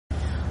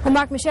Well,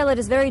 Mark, Michelle, it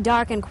is very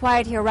dark and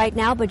quiet here right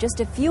now, but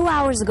just a few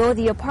hours ago,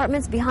 the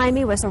apartments behind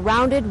me were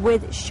surrounded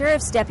with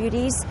sheriff's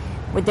deputies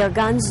with their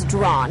guns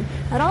drawn.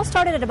 It all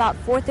started at about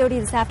 4:30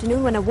 this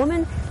afternoon when a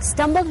woman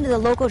stumbled into the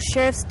local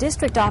sheriff's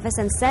district office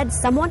and said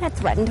someone had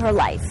threatened her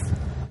life.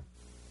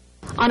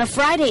 On a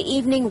Friday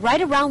evening,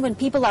 right around when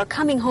people are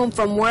coming home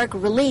from work,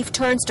 relief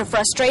turns to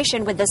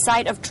frustration with the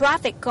sight of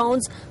traffic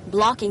cones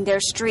blocking their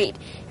street.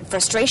 And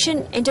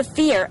frustration into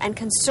fear and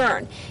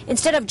concern.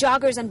 Instead of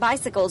joggers and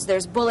bicycles,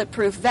 there's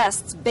bulletproof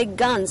vests, big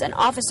guns, and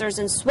officers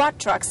in SWAT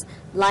trucks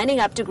lining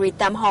up to greet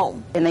them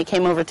home. And they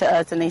came over to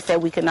us and they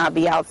said we could not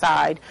be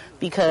outside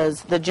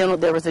because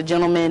there was a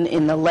gentleman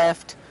in the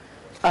left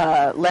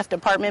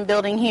apartment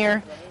building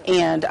here,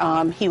 and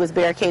he was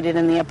barricaded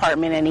in the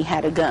apartment and he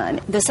had a gun.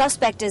 The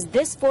suspect is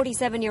this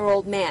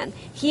 47-year-old man.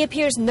 He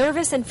appears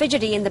nervous and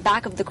fidgety in the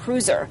back of the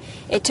cruiser.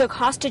 It took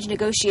hostage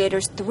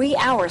negotiators 3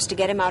 hours to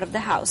get him out of the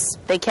house.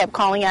 They kept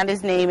calling out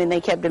his name and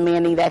they kept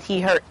demanding that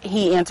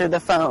he answer the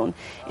phone,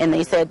 and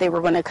they said they were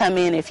going to come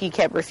in if he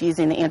kept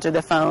refusing to answer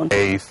the phone.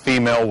 A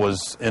female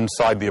was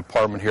inside the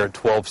apartment here at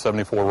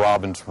 1274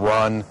 Robbins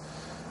Run.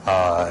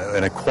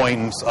 An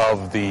acquaintance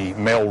of the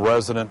male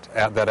resident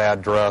at that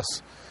address.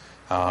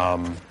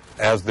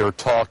 As they're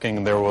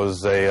talking, there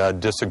was a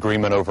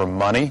disagreement over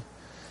money.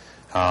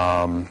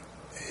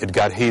 It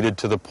got heated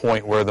to the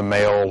point where the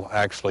male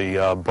actually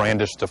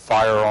brandished a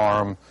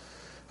firearm,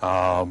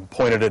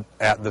 pointed it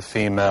at the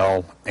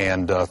female,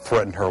 and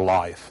threatened her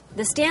life.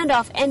 The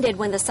standoff ended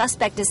when the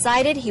suspect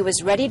decided he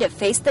was ready to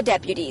face the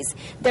deputies.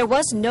 There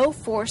was no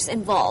force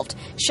involved.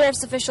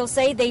 Sheriff's officials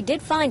say they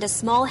did find a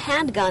small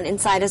handgun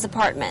inside his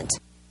apartment.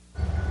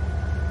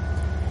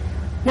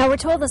 Now, we're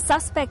told the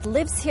suspect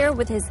lives here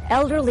with his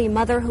elderly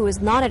mother who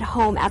is not at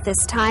home at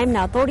this time.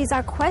 Now, authorities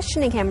are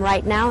questioning him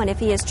right now, and if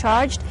he is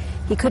charged,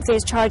 he could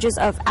face charges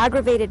of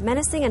aggravated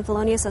menacing and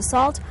felonious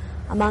assault,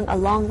 among a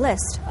long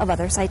list of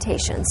other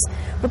citations.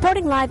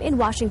 Reporting live in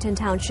Washington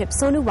Township,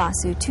 Sonu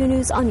Wasu, 2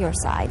 News on your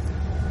side.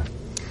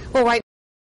 Well, right